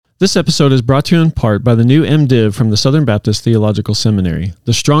This episode is brought to you in part by the new MDiv from the Southern Baptist Theological Seminary.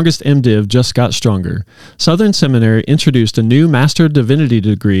 The strongest MDiv just got stronger. Southern Seminary introduced a new Master of Divinity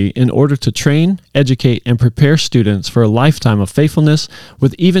degree in order to train, educate, and prepare students for a lifetime of faithfulness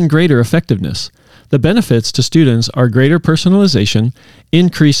with even greater effectiveness. The benefits to students are greater personalization,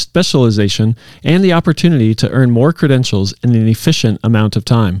 increased specialization, and the opportunity to earn more credentials in an efficient amount of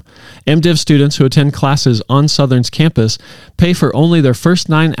time. MDiv students who attend classes on Southern's campus pay for only their first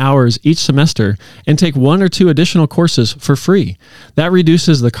 9 hours each semester and take 1 or 2 additional courses for free. That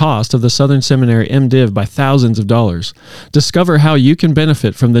reduces the cost of the Southern Seminary MDiv by thousands of dollars. Discover how you can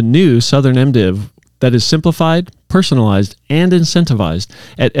benefit from the new Southern MDiv that is simplified, personalized, and incentivized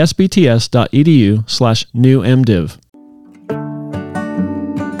at sbts.edu/newmdiv.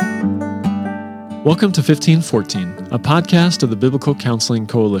 Welcome to 1514, a podcast of the Biblical Counseling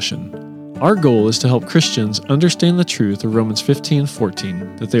Coalition. Our goal is to help Christians understand the truth of Romans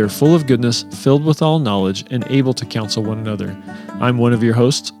 15:14, that they are full of goodness, filled with all knowledge, and able to counsel one another. I'm one of your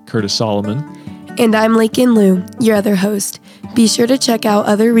hosts, Curtis Solomon. And I'm Lakin Liu, your other host. Be sure to check out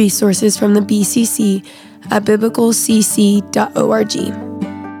other resources from the BCC at biblicalcc.org.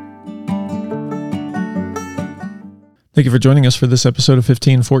 Thank you for joining us for this episode of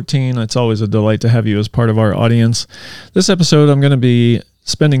 1514. It's always a delight to have you as part of our audience. This episode, I'm going to be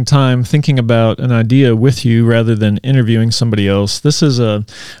spending time thinking about an idea with you rather than interviewing somebody else. This is an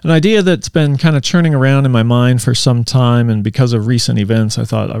idea that's been kind of churning around in my mind for some time, and because of recent events, I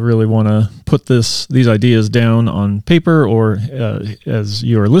thought I really want to put these ideas down on paper or as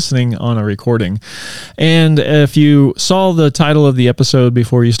you are listening on a recording. And if you saw the title of the episode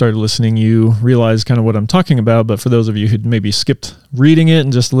before you started listening, you realize kind of what I'm talking about, but for those of you who'd maybe skipped reading it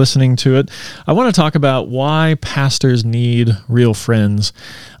and just listening to it, I want to talk about why pastors need real friends.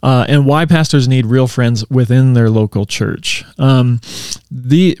 And why pastors need real friends within their local church.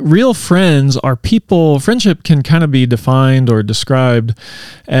 The real friends are people. Friendship can kind of be defined or described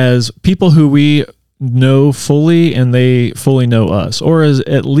as people who we know fully and they fully know us, or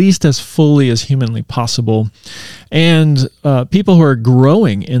at least as fully as humanly possible. And people who are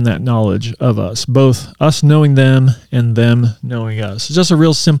growing in that knowledge of us, both us knowing them and them knowing us. It's just a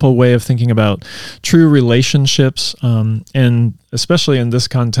real simple way of thinking about true relationships, and especially in this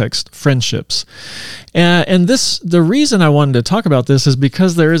context, friendships. And the reason I wanted to talk about this is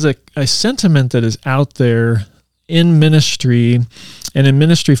because there is a sentiment that is out there in ministry and in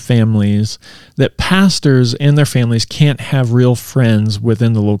ministry families that pastors and their families can't have real friends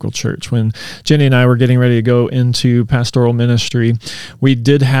within the local church. When Jenny and I were getting ready to go into pastoral ministry, we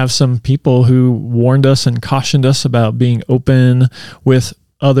did have some people who warned us and cautioned us about being open with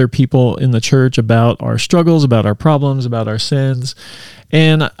other people in the church about our struggles, about our problems, about our sins.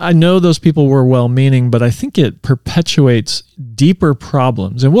 And I know those people were well-meaning, but I think it perpetuates deeper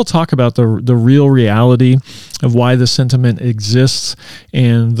problems. And we'll talk about the real reality of why this sentiment exists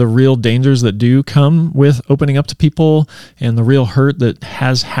and the real dangers that do come with opening up to people and the real hurt that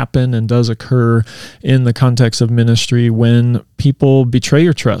has happened and does occur in the context of ministry when people betray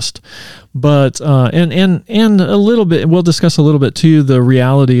your trust. But and a little bit, we'll discuss a little bit too, the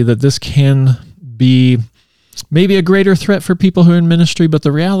reality that this can be maybe a greater threat for people who are in ministry, but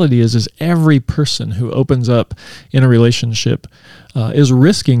the reality is every person who opens up in a relationship is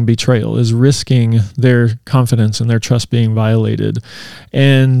risking betrayal, is risking their confidence and their trust being violated.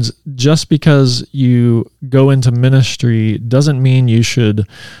 And just because you go into ministry doesn't mean you should,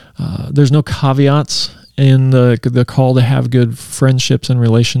 there's no caveats in the call to have good friendships and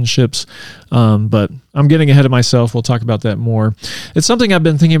relationships, but I'm getting ahead of myself. We'll talk about that more. It's something I've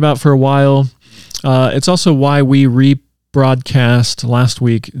been thinking about for a while. It's also why we rebroadcast last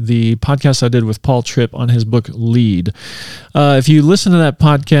week the podcast I did with Paul Tripp on his book Lead. If you listen to that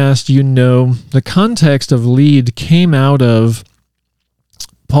podcast, you know the context of Lead came out of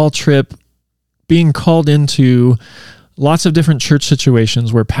Paul Tripp being called into lots of different church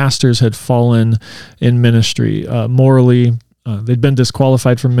situations where pastors had fallen in ministry, morally. They'd been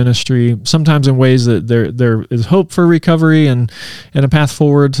disqualified from ministry, sometimes in ways that there is hope for recovery and a path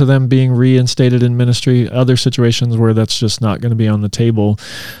forward to them being reinstated in ministry. Other situations where that's just not going to be on the table.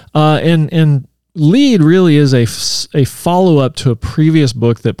 And Lead really is a follow-up to a previous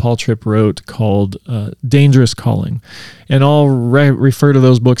book that Paul Tripp wrote called Dangerous Calling. And I'll refer to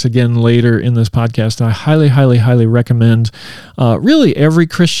those books again later in this podcast. I highly, highly, highly recommend really every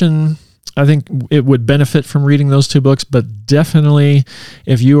Christian. I think it would benefit from reading those two books, but definitely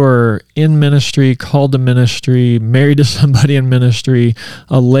if you are in ministry, called to ministry, married to somebody in ministry,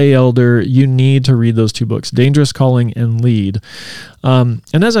 a lay elder, you need to read those two books, Dangerous Calling and Lead. And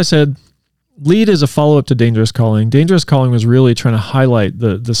as I said, Lead is a follow-up to Dangerous Calling. Dangerous Calling was really trying to highlight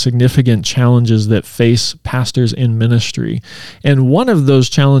the significant challenges that face pastors in ministry. And one of those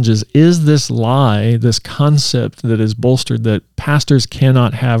challenges is this lie, this concept that is bolstered that pastors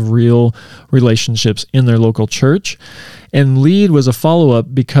cannot have real relationships in their local church. And Lead was a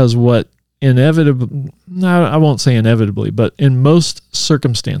follow-up because what inevitably, I won't say inevitably, but in most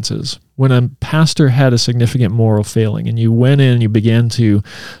circumstances, when a pastor had a significant moral failing and you went in and you began to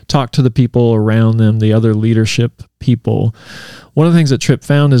talk to the people around them, the other leadership people, one of the things that Tripp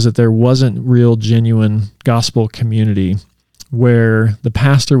found is that there wasn't real, genuine gospel community where the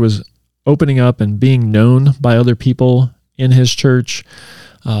pastor was opening up and being known by other people in his church.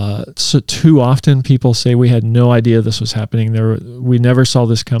 So too often people say we had no idea this was happening. We never saw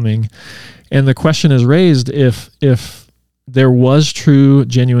this coming. And the question is raised, if there was true,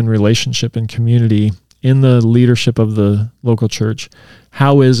 genuine relationship and community in the leadership of the local church,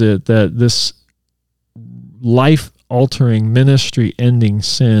 how is it that this life-altering, ministry-ending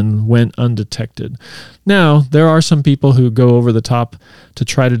sin went undetected? Now, there are some people who go over the top to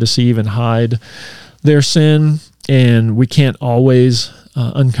try to deceive and hide their sin, and we can't always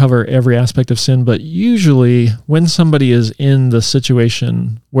uncover every aspect of sin, but usually when somebody is in the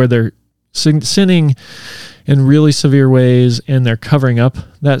situation where they're sinning in really severe ways and they're covering up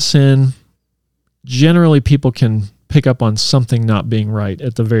that sin, generally people can pick up on something not being right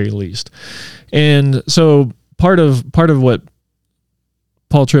at the very least. And so part of what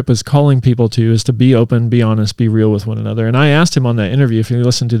Paul Tripp is calling people to is to be open, be honest, be real with one another. And I asked him on that interview, if you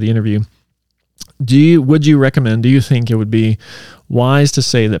listen to the interview, do you think it would be wise to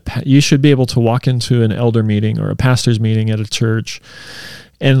say that you should be able to walk into an elder meeting or a pastor's meeting at a church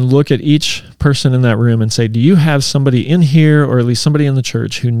and look at each person in that room and say, do you have somebody in here, or at least somebody in the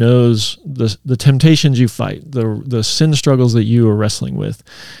church, who knows the temptations you fight, the sin struggles that you are wrestling with?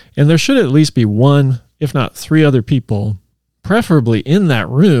 And there should at least be one, if not three other people, preferably in that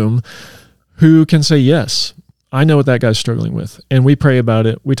room, who can say, yes, I know what that guy's struggling with. And we pray about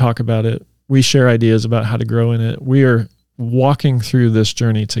it. We talk about it. We share ideas about how to grow in it. We are walking through this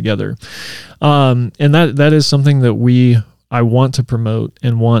journey together. And that is something that I want to promote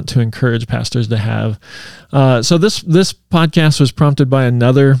and want to encourage pastors to have. So this podcast was prompted by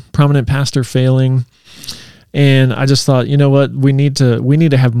another prominent pastor failing. And I just thought, you know what, we need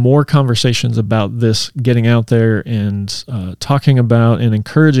to have more conversations about this, getting out there and talking about and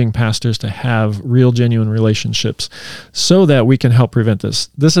encouraging pastors to have real, genuine relationships so that we can help prevent this.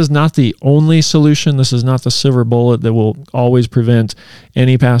 This is not the only solution. This is not the silver bullet that will always prevent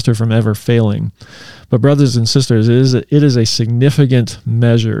any pastor from ever failing. But brothers and sisters, it is a significant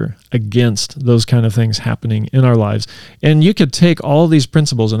measure against those kind of things happening in our lives. And you could take all these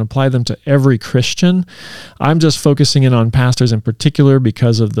principles and apply them to every Christian. I'm just focusing in on pastors in particular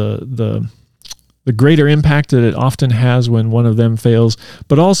because of the greater impact that it often has when one of them fails,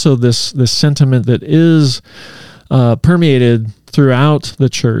 but also this sentiment that is permeated throughout the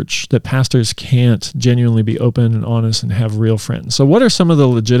church that pastors can't genuinely be open and honest and have real friends. So what are some of the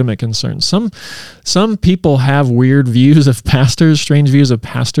legitimate concerns? Some people have weird views of pastors, strange views of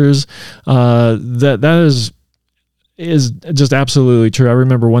pastors. That is just absolutely true. I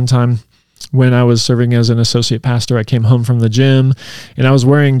remember one time when I was serving as an associate pastor, I came home from the gym and I was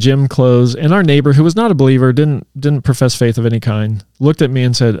wearing gym clothes, and our neighbor, who was not a believer, didn't profess faith of any kind, looked at me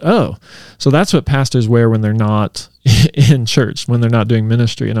and said, "Oh, so that's what pastors wear when they're not in church, when they're not doing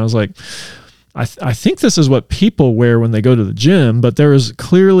ministry." And I was like, I think this is what people wear when they go to the gym, but there was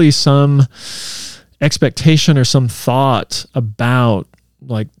clearly some expectation or some thought about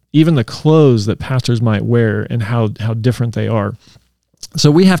like even the clothes that pastors might wear and how different they are. So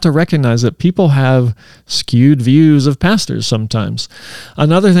we have to recognize that people have skewed views of pastors sometimes.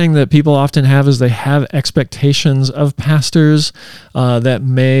 Another thing that people often have is they have expectations of pastors that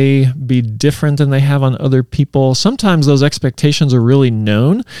may be different than they have on other people. Sometimes those expectations are really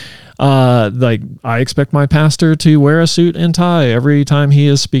known. Like, I expect my pastor to wear a suit and tie every time he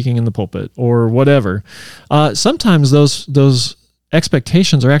is speaking in the pulpit or whatever. Sometimes those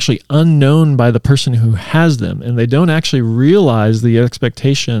expectations are actually unknown by the person who has them, and they don't actually realize the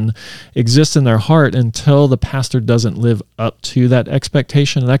expectation exists in their heart until the pastor doesn't live up to that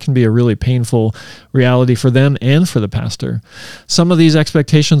expectation. That can be a really painful reality for them and for the pastor. Some of these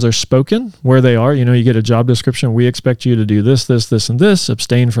expectations are spoken where they are. You get a job description. We expect you to do this, this, this, and this,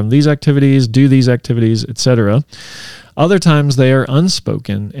 abstain from these activities, do these activities, etc. Other times they are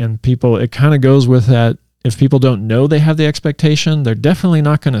unspoken, and it kind of goes with that. If people don't know they have the expectation, they're definitely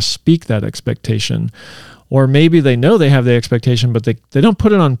not going to speak that expectation. Or maybe they know they have the expectation, but they don't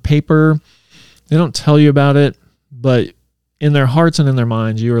put it on paper. They don't tell you about it, but in their hearts and in their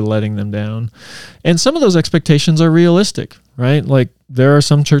minds, you are letting them down. And some of those expectations are realistic, right? Like there are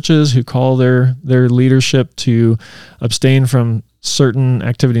some churches who call their leadership to abstain from certain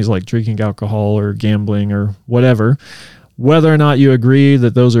activities like drinking alcohol or gambling or whatever. Whether or not you agree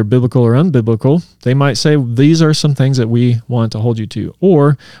that those are biblical or unbiblical, they might say, these are some things that we want to hold you to,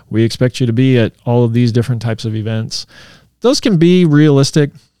 or we expect you to be at all of these different types of events. Those can be realistic,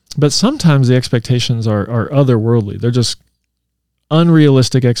 but sometimes the expectations are otherworldly. They're just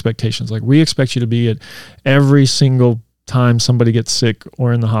unrealistic expectations. Like we expect you to be at every single time somebody gets sick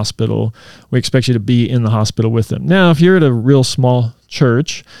or in the hospital. We expect you to be in the hospital with them. Now, if you're at a real small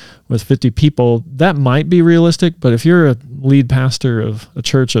church with 50 people, that might be realistic. But if you're a lead pastor of a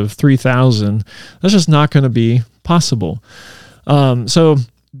church of 3,000, that's just not going to be possible. So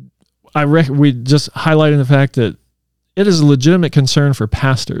we just highlighting the fact that it is a legitimate concern for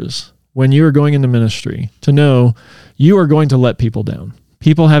pastors when you are going into ministry to know you are going to let people down.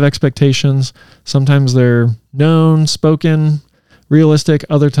 People have expectations. Sometimes they're known, spoken, realistic.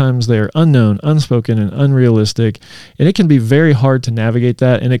 Other times they're unknown, unspoken, and unrealistic. And it can be very hard to navigate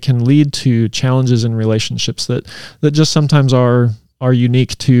that, and it can lead to challenges in relationships that just sometimes are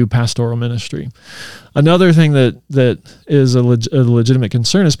unique to pastoral ministry. Another thing that is a legitimate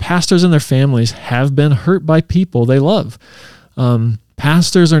concern is pastors and their families have been hurt by people they love.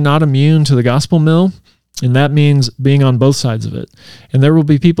 Pastors are not immune to the gospel mill, and that means being on both sides of it. And there will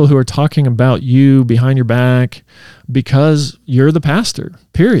be people who are talking about you behind your back because you're the pastor,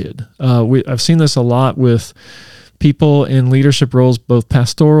 period. I've seen this a lot with people in leadership roles, both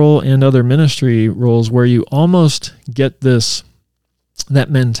pastoral and other ministry roles, where you almost get that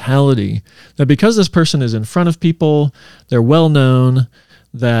mentality that because this person is in front of people, they're well known,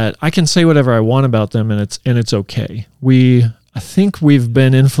 that I can say whatever I want about them and it's okay. I think we've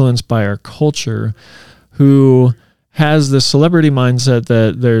been influenced by our culture who has this celebrity mindset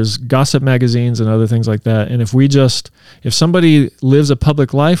that there's gossip magazines and other things like that. And if somebody lives a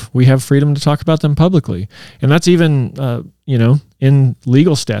public life, we have freedom to talk about them publicly. And that's even, in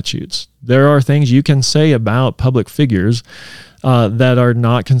legal statutes. There are things you can say about public figures that are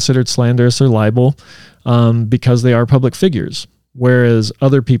not considered slanderous or libel because they are public figures. Whereas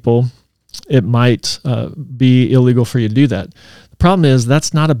other people, it might be illegal for you to do that. The problem is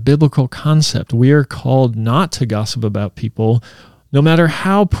that's not a biblical concept. We are called not to gossip about people, no matter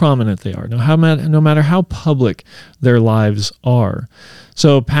how prominent they are, no matter how public their lives are.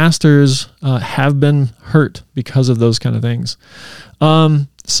 So pastors have been hurt because of those kind of things.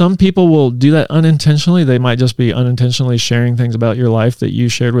 Some people will do that unintentionally. They might just be unintentionally sharing things about your life that you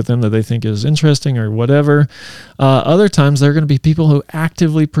shared with them that they think is interesting or whatever. Other times, there are going to be people who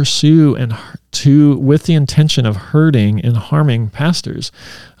actively pursue with the intention of hurting and harming pastors.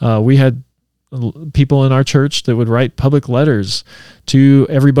 We had people in our church that would write public letters to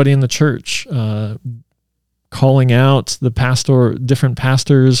everybody in the church, calling out different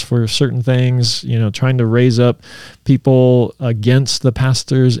pastors for certain things, trying to raise up people against the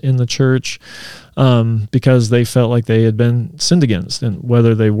pastors in the church because they felt like they had been sinned against. And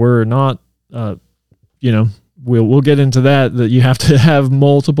whether they were or not, we'll get into that you have to have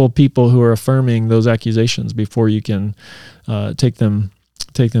multiple people who are affirming those accusations before you can take them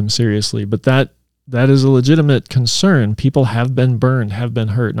seriously. But that is a legitimate concern. People have been burned, have been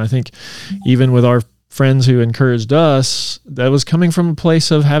hurt. And I think even with our friends who encouraged us, that was coming from a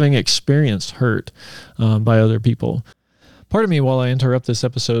place of having experienced hurt by other people. Pardon me while I interrupt this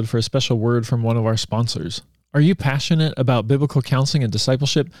episode for a special word from one of our sponsors. Are you passionate about biblical counseling and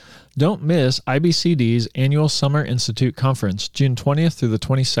discipleship? Don't miss IBCD's annual Summer Institute Conference, June 20th through the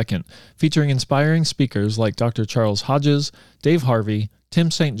 22nd, featuring inspiring speakers like Dr. Charles Hodges, Dave Harvey,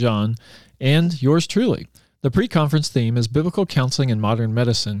 Tim St. John, and yours truly. The pre-conference theme is Biblical Counseling and Modern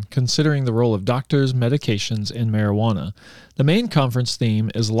Medicine, considering the role of doctors, medications, and marijuana. The main conference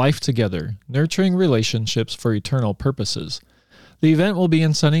theme is Life Together, Nurturing Relationships for Eternal Purposes. The event will be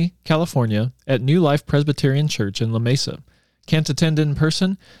in sunny California at New Life Presbyterian Church in La Mesa. Can't attend in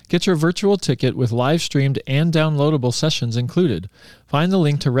person? Get your virtual ticket with live-streamed and downloadable sessions included. Find the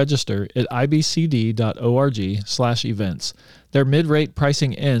link to register at ibcd.org/events. Their mid-rate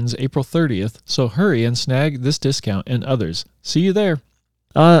pricing ends April 30th, so hurry and snag this discount and others. See you there.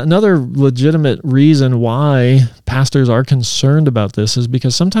 Another legitimate reason why pastors are concerned about this is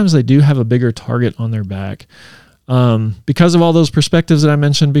because sometimes they do have a bigger target on their back. Because of all those perspectives that I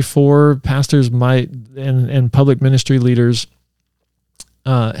mentioned before, pastors might and public ministry leaders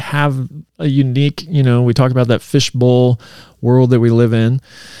have a unique, we talk about that fishbowl world that we live in,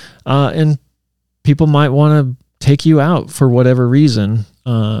 and people might want to take you out for whatever reason.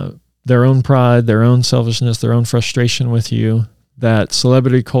 their own pride, their own selfishness, their own frustration with you. That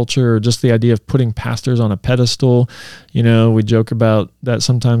celebrity culture, or just the idea of putting pastors on a pedestal. We joke about that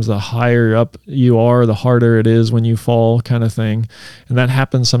sometimes the higher up you are, the harder it is when you fall, kind of thing. And that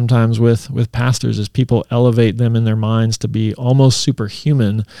happens sometimes with pastors, as people elevate them in their minds to be almost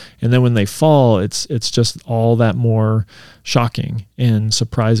superhuman. And then when they fall, it's just all that more shocking and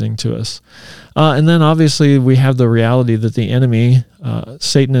surprising to us. And then obviously we have the reality that the enemy,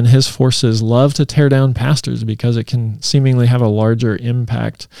 Satan and his forces, love to tear down pastors because it can seemingly have a larger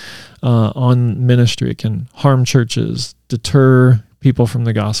impact on ministry. It can harm churches, deter people from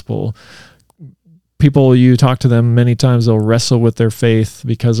the gospel. People, you talk to them, many times they'll wrestle with their faith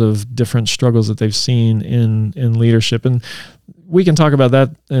because of different struggles that they've seen in leadership. And we can talk about that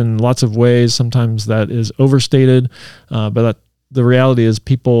in lots of ways. Sometimes that is overstated, but the reality is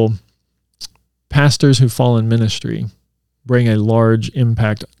pastors who fall in ministry bring a large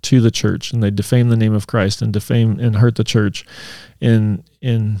impact to the church, and they defame the name of Christ and defame and hurt the church in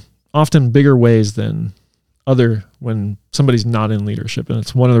often bigger ways than when somebody's not in leadership. And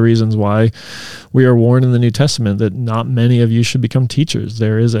it's one of the reasons why we are warned in the New Testament that not many of you should become teachers.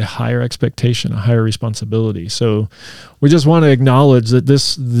 There is a higher expectation, a higher responsibility. So we just want to acknowledge that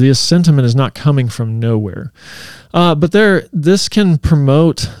this sentiment is not coming from nowhere. But this can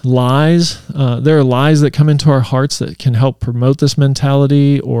promote lies. There are lies that come into our hearts that can help promote this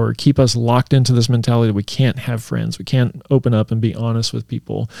mentality or keep us locked into this mentality that we can't have friends. We can't open up and be honest with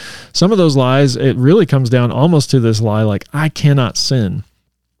people. Some of those lies, it really comes down almost to this lie like, I cannot sin.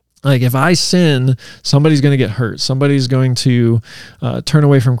 Like if I sin, somebody's going to get hurt. Somebody's going to turn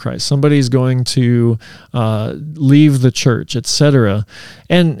away from Christ. Somebody's going to leave the church, etc.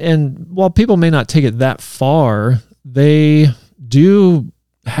 And while people may not take it that far, they do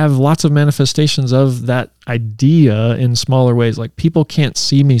have lots of manifestations of that idea in smaller ways. Like people can't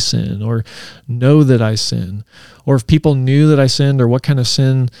see me sin or know that I sin. Or if people knew that I sinned or what kind of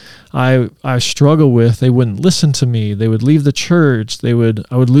sin I struggle with, they wouldn't listen to me. They would leave the church. I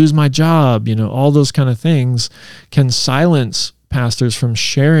would lose my job. All those kind of things can silence pastors from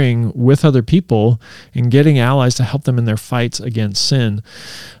sharing with other people and getting allies to help them in their fights against sin.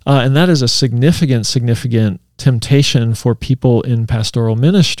 And that is a significant temptation for people in pastoral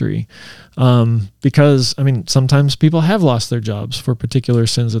ministry. Because, sometimes people have lost their jobs for particular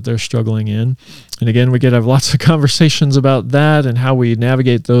sins that they're struggling in. And again, we get to have lots of conversations about that and how we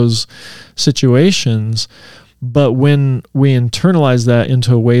navigate those situations. But when we internalize that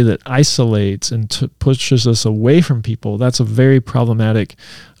into a way that isolates and pushes us away from people, that's a very problematic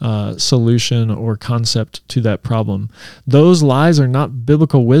solution or concept to that problem. Those lies are not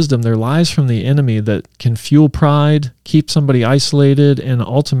biblical wisdom. They're lies from the enemy that can fuel pride, keep somebody isolated, and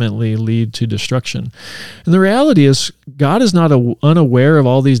ultimately lead to destruction. And the reality is, God is not unaware of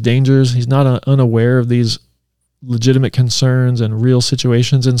all these dangers. He's not unaware of these legitimate concerns and real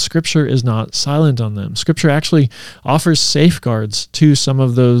situations, and Scripture is not silent on them. Scripture actually offers safeguards to some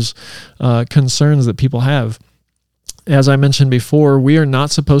of those concerns that people have. As I mentioned before, we are not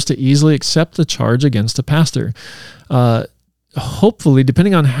supposed to easily accept the charge against a pastor. Hopefully,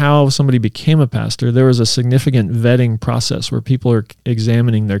 depending on how somebody became a pastor, there was a significant vetting process where people are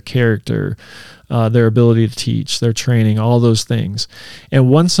examining their character, their ability to teach, their training, all those things. And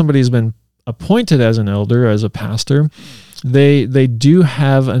once somebody's been appointed as an elder, as a pastor, they do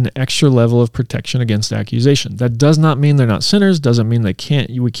have an extra level of protection against accusation. That does not mean they're not sinners, doesn't mean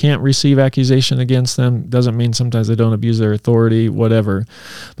we can't receive accusation against them, doesn't mean sometimes they don't abuse their authority, whatever.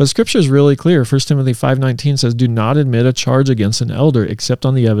 But Scripture is really clear. 1 Timothy 5:19 says, do not admit a charge against an elder except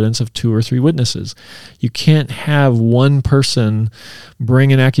on the evidence of 2 or 3 witnesses. You can't have one person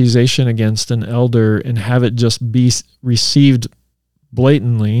bring an accusation against an elder and have it just be received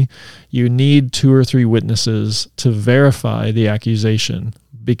blatantly. You need 2 or 3 witnesses to verify the accusation.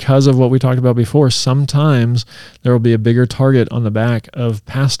 Because of what we talked about before, sometimes there will be a bigger target on the back of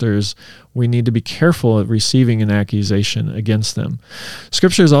pastors. We need to be careful of receiving an accusation against them.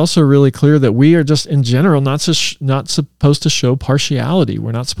 Scripture is also really clear that we are just in general not supposed to show partiality.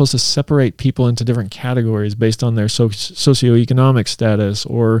 We're not supposed to separate people into different categories based on their socioeconomic status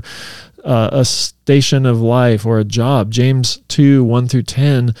or a station of life or a job. James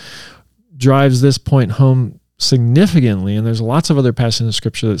 2:1-10 drives this point home significantly, and there's lots of other passages in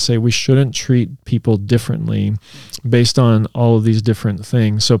Scripture that say we shouldn't treat people differently based on all of these different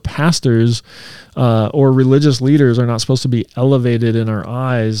things. So pastors or religious leaders are not supposed to be elevated in our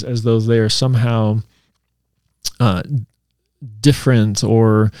eyes as though they are somehow different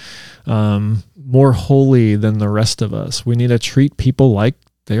or more holy than the rest of us. We need to treat people like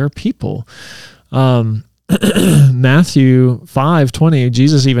they are people. Matthew 5:20,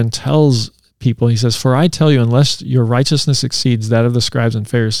 Jesus even tells people, he says, "For I tell you, unless your righteousness exceeds that of the scribes and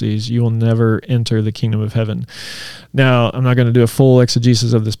Pharisees, you will never enter the kingdom of heaven." Now, I'm not going to do a full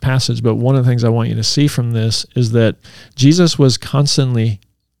exegesis of this passage, but one of the things I want you to see from this is that Jesus was constantly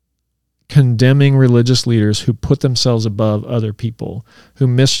condemning religious leaders who put themselves above other people, who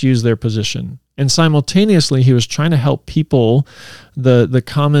misuse their position. And simultaneously, he was trying to help people, the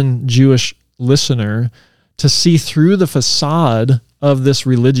common Jewish listener, to see through the facade of this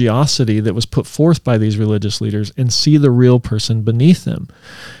religiosity that was put forth by these religious leaders and see the real person beneath them.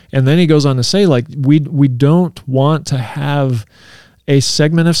 And then he goes on to say, like, we don't want to have a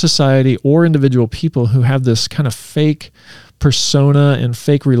segment of society or individual people who have this kind of fake persona and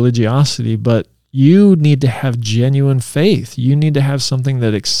fake religiosity, but you need to have genuine faith. You need to have something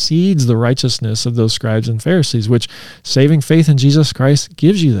that exceeds the righteousness of those scribes and Pharisees, which saving faith in Jesus Christ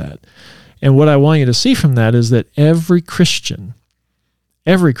gives you that. And what I want you to see from that is that every Christian,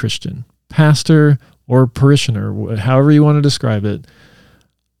 pastor or parishioner, however you want to describe it,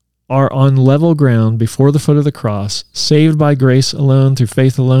 are on level ground before the foot of the cross, saved by grace alone, through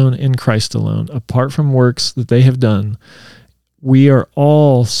faith alone, in Christ alone, apart from works that they have done. We are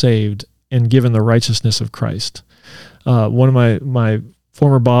all saved and given the righteousness of Christ. One of my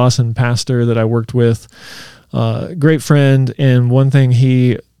former boss and pastor that I worked with, great friend, and one thing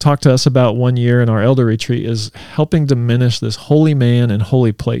he talked to us about one year in our elder retreat is helping diminish this holy man and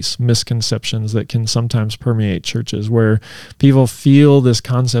holy place misconceptions that can sometimes permeate churches, where people feel this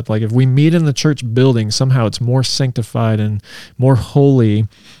concept like if we meet in the church building, somehow it's more sanctified and more holy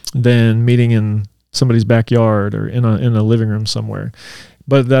than meeting in somebody's backyard or in a living room somewhere.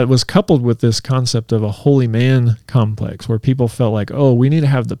 But that was coupled with this concept of a holy man complex, where people felt like, oh, we need to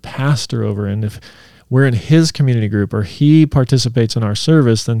have the pastor over, and if we're in his community group or he participates in our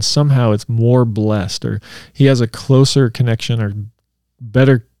service, then somehow it's more blessed, or he has a closer connection or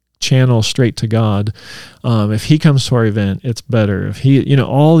better channel straight to God. If he comes to our event, it's better. If he,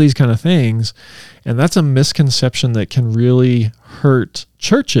 all these kind of things. And that's a misconception that can really hurt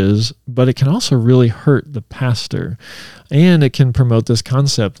churches, but it can also really hurt the pastor. And it can promote this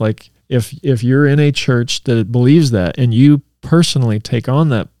concept, like if you're in a church that believes that, and you personally take on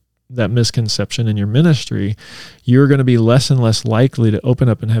that misconception in your ministry, you're going to be less and less likely to open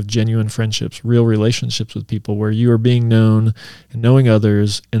up and have genuine friendships, real relationships with people, where you are being known and knowing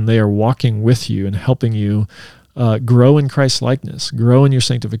others, and they are walking with you and helping you grow in Christ's likeness, grow in your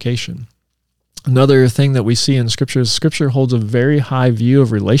sanctification. Another thing that we see in Scripture is Scripture holds a very high view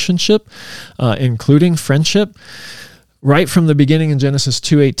of relationship, including friendship. Right from the beginning in Genesis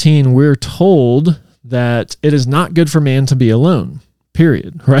 2:18, we're told that it is not good for man to be alone.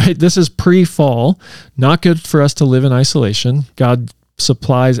 Period, right? This is pre-fall, not good for us to live in isolation. God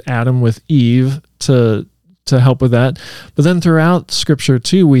supplies Adam with Eve to help with that. But then throughout Scripture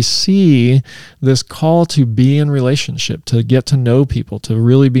too, we see this call to be in relationship, to get to know people, to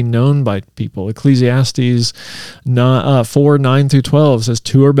really be known by people. Ecclesiastes 4:9-12 says,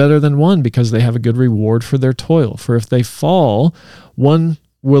 2 are better than one because they have a good reward for their toil. For if they fall, one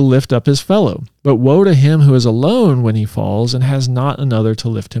will lift up his fellow. But woe to him who is alone when he falls and has not another to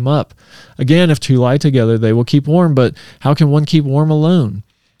lift him up. Again, if two lie together, they will keep warm, but how can one keep warm alone?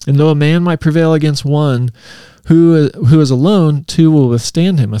 And though a man might prevail against one who is alone, two will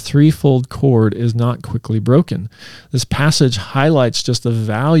withstand him. A threefold cord is not quickly broken. This passage highlights just the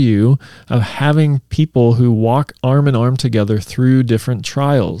value of having people who walk arm in arm together through different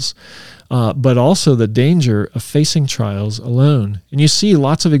trials. But also the danger of facing trials alone. And you see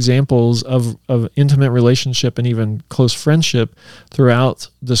lots of examples of intimate relationship and even close friendship throughout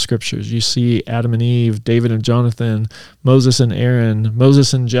the Scriptures. You see Adam and Eve, David and Jonathan, Moses and Aaron,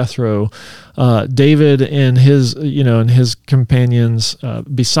 Moses and Jethro, David and his companions,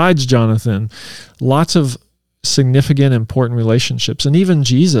 besides Jonathan. Lots of significant, important relationships. And even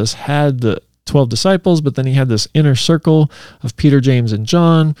Jesus had the 12 disciples, but then he had this inner circle of Peter, James, and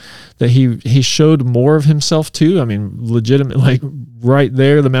John that he showed more of himself to. I mean, legitimate, like right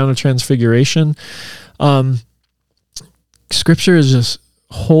there, the Mount of Transfiguration. Scripture is just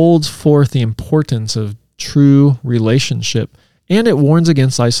holds forth the importance of true relationship, and it warns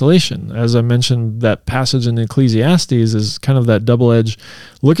against isolation. As I mentioned, that passage in Ecclesiastes is kind of that double-edged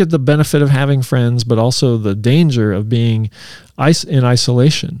look at the benefit of having friends, but also the danger of being in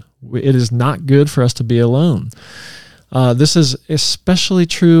isolation. It is not good for us to be alone. This is especially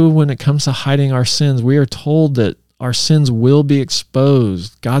true when it comes to hiding our sins. We are told that our sins will be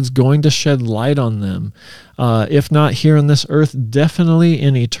exposed. God's going to shed light on them. If not here on this earth, definitely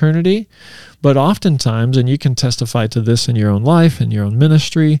in eternity. But oftentimes, and you can testify to this in your own life, in your own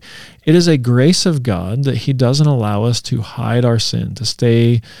ministry, it is a grace of God that he doesn't allow us to hide our sin, to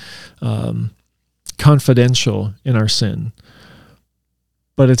stay confidential in our sin.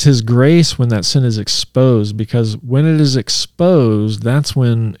 But it's his grace when that sin is exposed, because when it is exposed, that's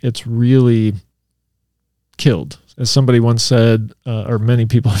when it's really killed. As somebody once said, or many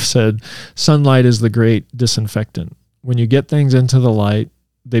people have said, sunlight is the great disinfectant. When you get things into the light,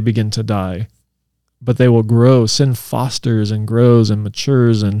 they begin to die, but they will grow. Sin fosters and grows and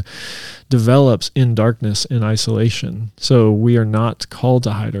matures and develops in darkness, in isolation. So we are not called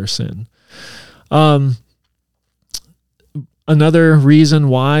to hide our sin. Another reason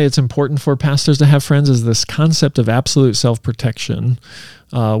why it's important for pastors to have friends is this concept of absolute self-protection,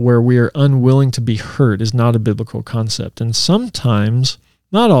 where we are unwilling to be hurt, is not a biblical concept. And sometimes,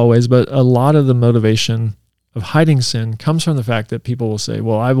 not always, but a lot of the motivation of hiding sin comes from the fact that people will say,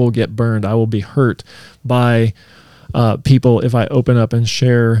 well, I will get burned, I will be hurt by people if I open up and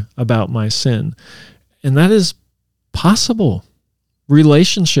share about my sin. And that is possible.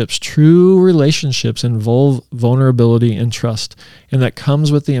 Relationships, true relationships, involve vulnerability and trust, and that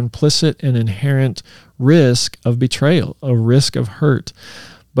comes with the implicit and inherent risk of betrayal, a risk of hurt.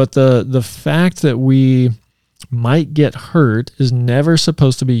 But the fact that we might get hurt is never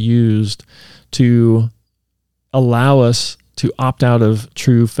supposed to be used to allow us to opt out of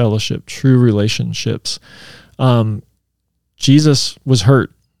true fellowship, true relationships. Jesus was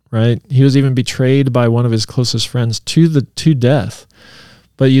hurt, right? He was even betrayed by one of his closest friends to death.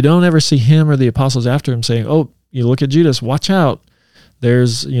 But you don't ever see him or the apostles after him saying, oh, you look at Judas, watch out.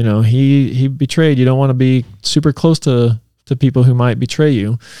 There's, he betrayed. You don't want to be super close to people who might betray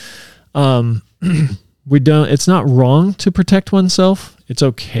you. It's not wrong to protect oneself. It's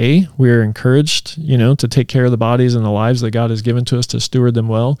okay. We're encouraged, to take care of the bodies and the lives that God has given to us, to steward them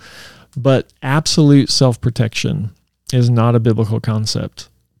well. But absolute self-protection is not a biblical concept.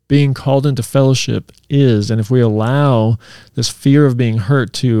 Being called into fellowship is, and if we allow this fear of being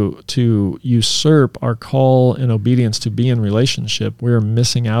hurt to usurp our call and obedience to be in relationship, we're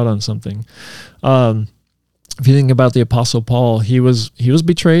missing out on something. If you think about the Apostle Paul, he was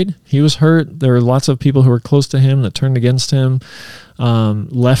betrayed, he was hurt. There were lots of people who were close to him that turned against him,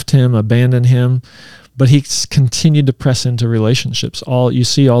 left him, abandoned him. But he continued to press into relationships. All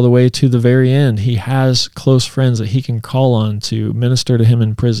the way to the very end. He has close friends that he can call on to minister to him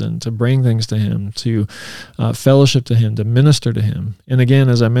in prison, to bring things to him, to fellowship to him, to minister to him. And again,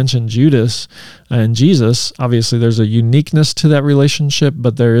 as I mentioned, Judas and Jesus, obviously there's a uniqueness to that relationship,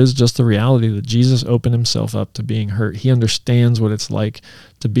 but there is just the reality that Jesus opened himself up to being hurt. He understands what it's like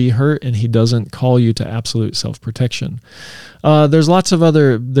to be hurt, and he doesn't call you to absolute self-protection. There's lots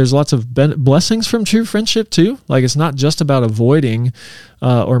of blessings from true friendship too. Like, it's not just about avoiding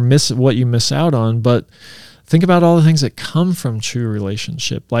or miss what you miss out on, but think about all the things that come from true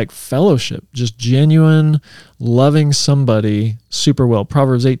relationship, like fellowship, just genuine loving somebody super well.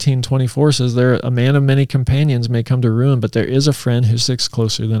 Proverbs 18:24 says, a man of many companions may come to ruin, but there is a friend who sticks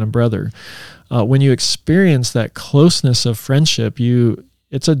closer than a brother. When you experience that closeness of friendship,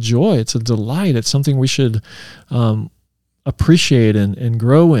 it's a joy, it's a delight, it's something we should appreciate and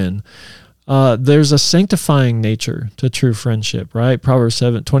grow in. There's a sanctifying nature to true friendship, right? Proverbs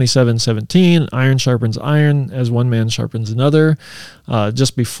 27:17, iron sharpens iron as one man sharpens another.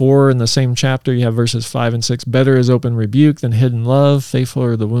 Just before in the same chapter, you have verses 5 and 6. Better is open rebuke than hidden love. Faithful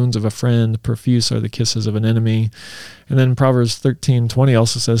are the wounds of a friend. Profuse are the kisses of an enemy. And then Proverbs 13:20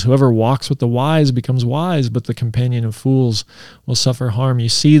 also says, whoever walks with the wise becomes wise, but the companion of fools will suffer harm. You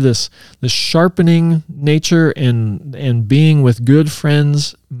see this sharpening nature, and being with good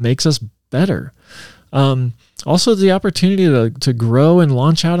friends makes us better. Also, the opportunity to grow and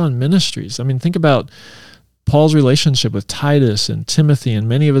launch out on ministries. I mean, think about Paul's relationship with Titus and Timothy and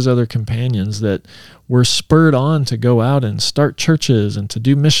many of his other companions that were spurred on to go out and start churches and to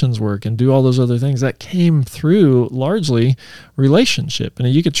do missions work and do all those other things. That came through largely relationship. And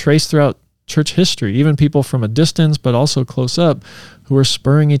you could trace throughout church history, even people from a distance, but also close up, who are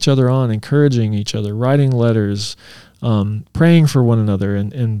spurring each other on, encouraging each other, writing letters, praying for one another,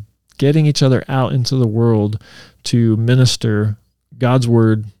 and getting each other out into the world to minister God's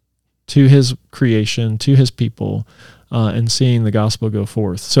word to his creation, to his people, and seeing the gospel go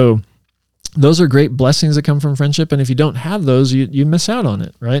forth. So those are great blessings that come from friendship. And if you don't have those, you miss out on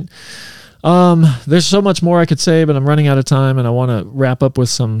it, right? There's so much more I could say, but I'm running out of time, and I want to wrap up with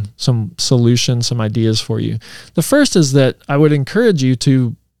some solutions, some ideas for you. The first is that I would encourage you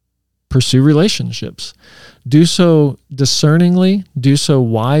to pursue relationships. Do so discerningly, do so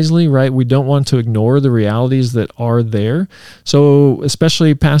wisely, right? We don't want to ignore the realities that are there. So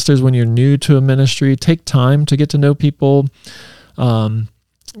especially pastors, when you're new to a ministry, take time to get to know people.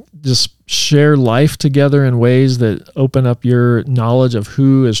 Just share life together in ways that open up your knowledge of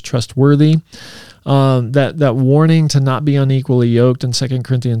who is trustworthy. That warning to not be unequally yoked in 2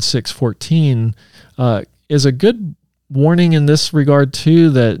 Corinthians 6:14 is a good warning in this regard too,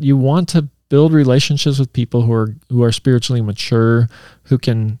 that you want to build relationships with people who are spiritually mature, who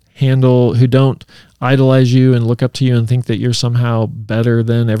don't idolize you and look up to you and think that you're somehow better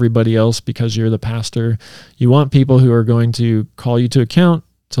than everybody else because you're the pastor. You want people who are going to call you to account,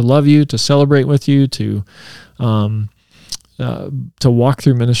 to love you, to celebrate with you, to walk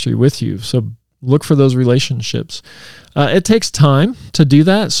through ministry with you. So look for those relationships. It takes time to do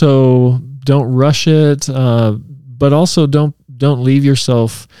that, so don't rush it, but also don't leave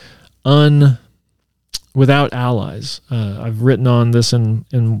yourself without allies. I've written on this in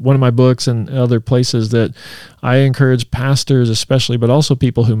one of my books and other places that I encourage pastors especially, but also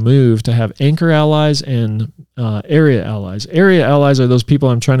people who move, to have anchor allies and area allies. Area allies are those people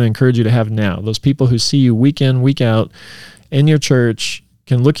I'm trying to encourage you to have now. Those people who see you week in, week out in your church,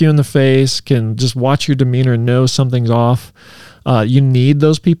 can look you in the face, can just watch your demeanor and know something's off. You need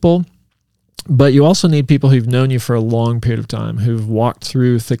those people. But you also need people who've known you for a long period of time, who've walked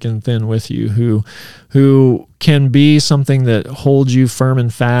through thick and thin with you, who can be something that holds you firm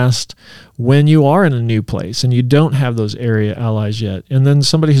and fast when you are in a new place and you don't have those area allies yet. And then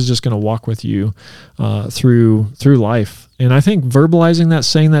somebody who's just going to walk with you through life. And I think verbalizing that,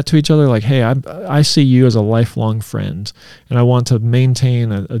 saying that to each other, like, hey, I see you as a lifelong friend, and I want to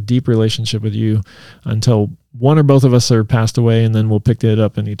maintain a deep relationship with you until one or both of us are passed away, and then we'll pick it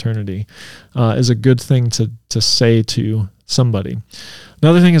up in eternity, is a good thing to say to somebody.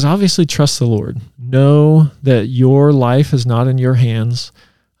 Another thing is obviously trust the Lord. Know that your life is not in your hands.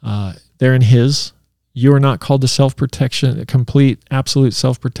 They're in His. You are not called to self-protection, complete, absolute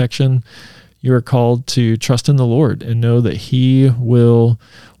self-protection. You are called to trust in the Lord and know that He will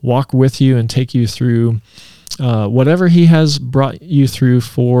walk with you and take you through whatever He has brought you through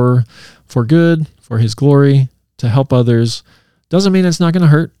for good, for His glory, to help others. Doesn't mean it's not going to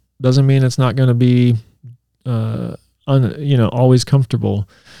hurt. Doesn't mean it's not going to be always comfortable,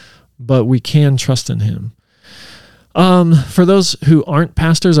 but we can trust in Him. For those who aren't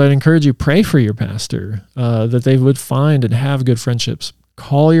pastors, I'd encourage you, pray for your pastor, that they would find and have good friendships.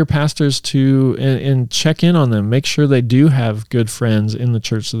 Call your pastors and check in on them. Make sure they do have good friends in the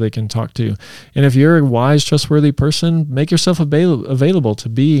church so they can talk to. And if you're a wise, trustworthy person, make yourself available to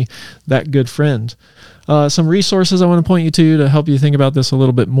be that good friend. Some resources I want to point you to help you think about this a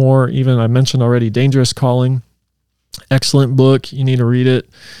little bit more. Even I mentioned already, Dangerous Calling. Excellent book. You need to read it.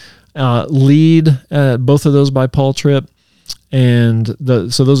 Lead, both of those by Paul Tripp. And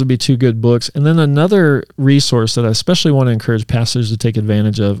so those would be two good books. And then another resource that I especially want to encourage pastors to take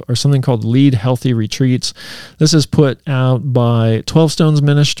advantage of are something called Lead Healthy Retreats. This is put out by 12 Stones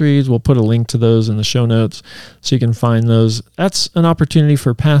Ministries. We'll put a link to those in the show notes so you can find those. That's an opportunity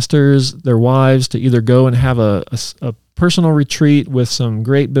for pastors, their wives, to either go and have a personal retreat with some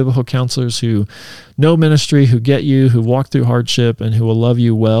great biblical counselors who know ministry, who get you, who walk through hardship, and who will love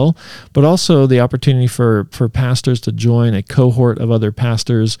you well, but also the opportunity for pastors to join a cohort of other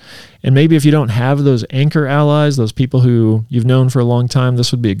pastors. And maybe if you don't have those anchor allies, those people who you've known for a long time,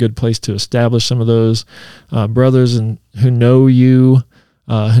 this would be a good place to establish some of those brothers and who know you,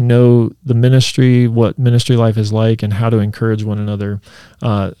 who know the ministry, what ministry life is like, and how to encourage one another.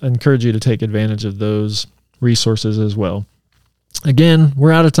 Encourage you to take advantage of those resources as well. Again,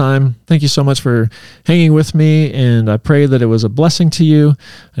 we're out of time. Thank you so much for hanging with me, and I pray that it was a blessing to you,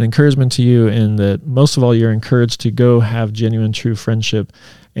 an encouragement to you, and that most of all, you're encouraged to go have genuine, true friendship,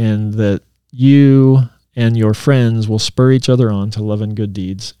 and that you and your friends will spur each other on to love and good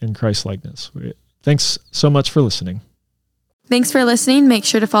deeds in Christ-likeness. Thanks so much for listening. Thanks for listening. Make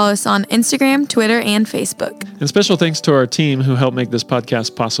sure to follow us on Instagram, Twitter, and Facebook. And special thanks to our team who helped make this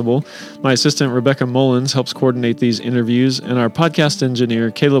podcast possible. My assistant, Rebecca Mullins, helps coordinate these interviews, and our podcast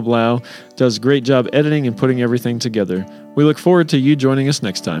engineer, Caleb Lau, does a great job editing and putting everything together. We look forward to you joining us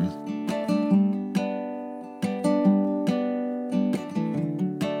next time.